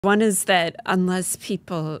One is that unless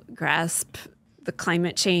people grasp the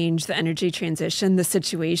climate change, the energy transition, the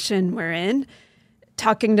situation we're in,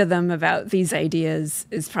 talking to them about these ideas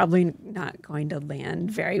is probably not going to land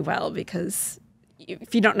very well, because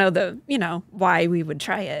if you don't know why we would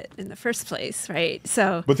try it in the first place, right?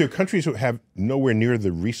 But there are countries who have nowhere near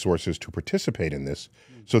the resources to participate in this.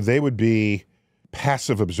 So they would be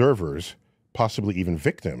passive observers, possibly even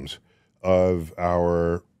victims of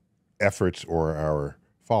our efforts or our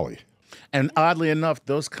folly. And oddly enough,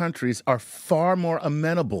 those countries are far more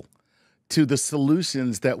amenable to the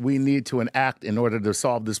solutions that we need to enact in order to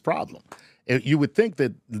solve this problem. You would think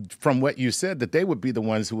that from what you said that they would be the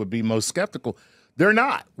ones who would be most skeptical. They're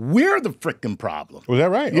not. We're the frickin' problem. Was that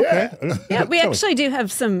right? Yeah. Okay. Yeah, we actually do have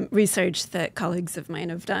some research that colleagues of mine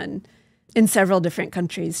have done in several different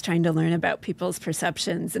countries trying to learn about people's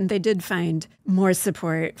perceptions. And they did find more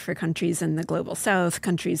support for countries in the global south,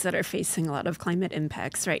 countries that are facing a lot of climate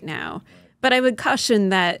impacts right now. But I would caution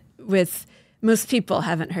that most people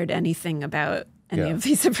haven't heard anything about any of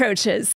these approaches.